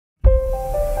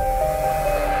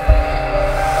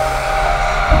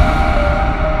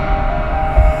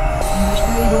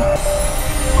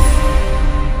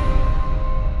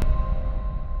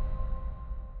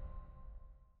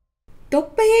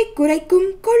குறைக்கும்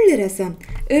கொள்ளு ரசம்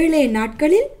 7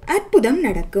 நாட்களில் அற்புதம்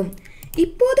நடக்கும்.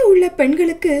 இப்போது உள்ள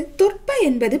பெண்களுக்கு தொப்பை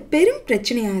என்பது பெரும்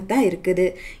பிரச்சனையாகத்தான் இருக்குது.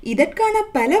 இதற்கான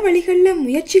பல வழிகளில்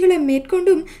முயற்சிகளை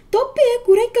மேற்கொண்டும் தொப்பையை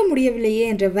குறைக்க முடியவில்லையே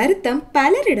என்ற வருத்தம்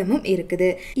பலரிடமும் இருக்குது.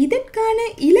 இதற்கான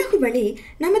இலகு வழி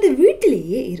நமது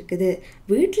வீட்டிலேயே இருக்குது.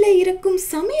 வீட்டில் இருக்கும்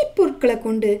சமையல் பொருட்களை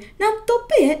கொண்டு நாம்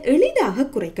தொப்பையை எளிதாக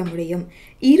குறைக்க முடியும்.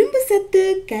 இரும்பு சத்து,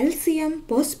 கால்சியம்,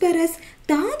 பாஸ்பரஸ்,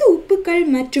 தாது உப்புக்கள்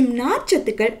மற்றும்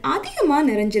நார்ச்சத்துக்கள் அதிகமாக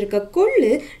நிறைஞ்சிருக்க கொள்ளு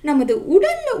நமது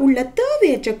உடலில் உள்ள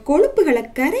தேவையற்ற கொழுப்புகளை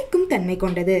கரைக்கும் தன்மை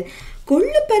கொண்டது.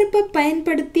 கொள்ளு பருப்பை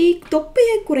பயன்படுத்தி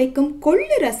தொப்பையை குறைக்கும்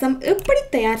கொள்ளு ரசம் எப்படி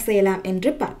தயார் செய்யலாம்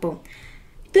என்று பார்ப்போம்.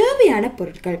 தேவையான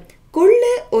பொருட்கள்: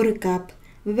 கொள்ளு 1 கப்,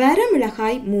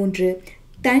 வரமிளகாய் 3,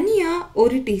 தனியா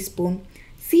 1 டீஸ்பூன்,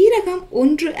 சீரகம்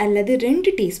 1 அல்லது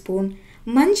 2 டீஸ்பூன்,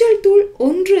 மஞ்சள் தூள்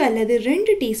 1 அல்லது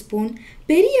 2 டீஸ்பூன்,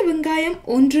 பெரிய வெங்காயம்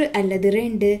 1 அல்லது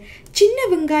 2, சின்ன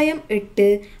வெங்காயம் 8,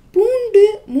 பூண்டு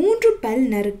 3 பல்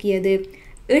நறுக்கியது,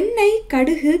 எண்ணெய்,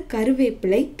 கடுகு,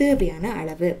 கருவேப்பிலை தேவையான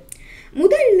அளவு.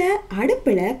 முதல்ல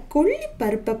அடுப்பில் கொள்ளி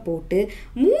பருப்பை போட்டு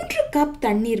 3 கப்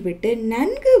தண்ணீர் விட்டு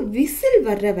நன்கு விசில்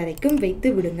வர்ற வரைக்கும் வைத்து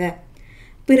விடுங்க.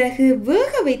 பிறகு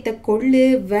வேக வைத்த கொள்ளு,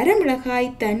 வரமிளகாய்,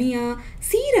 தனியா,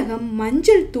 சீரகம்,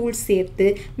 மஞ்சள் தூள் சேர்த்து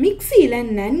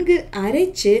மிக்சியில் நன்கு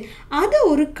அரைச்சு அதை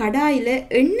ஒரு கடாயில்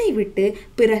எண்ணெய் விட்டு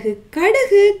பிறகு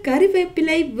கடுகு,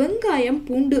 கருவேப்பிலை, வெங்காயம்,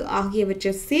 பூண்டு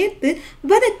ஆகியவற்றை சேர்த்து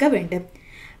வதக்க வேண்டும்.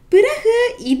 பிறகு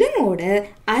இதனோட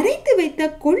அரைத்து வைத்த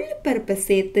கொள்ளு பருப்பை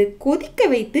சேர்த்து கொதிக்க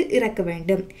வைத்து இறக்க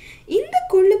வேண்டும். இந்த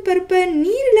கொள்ளு பருப்பை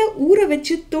நீரில் ஊற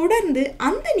வச்சு தொடர்ந்து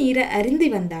அந்த நீரை அருந்தி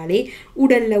வந்தாலே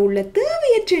உடல்ல உள்ள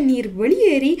தேவையற்ற நீர்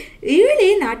வெளியேறி 7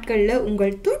 நாட்களில்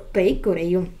உங்கள் தொப்பை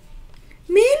குறையும்.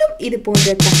 மேலும் இது போன்ற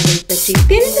தகவல் பற்றி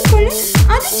தெரிந்து கொள்ள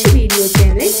அதிர்ச்சி வீடியோ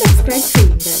சேனலை சப்ஸ்கிரைப்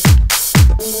செய்யுங்கள்.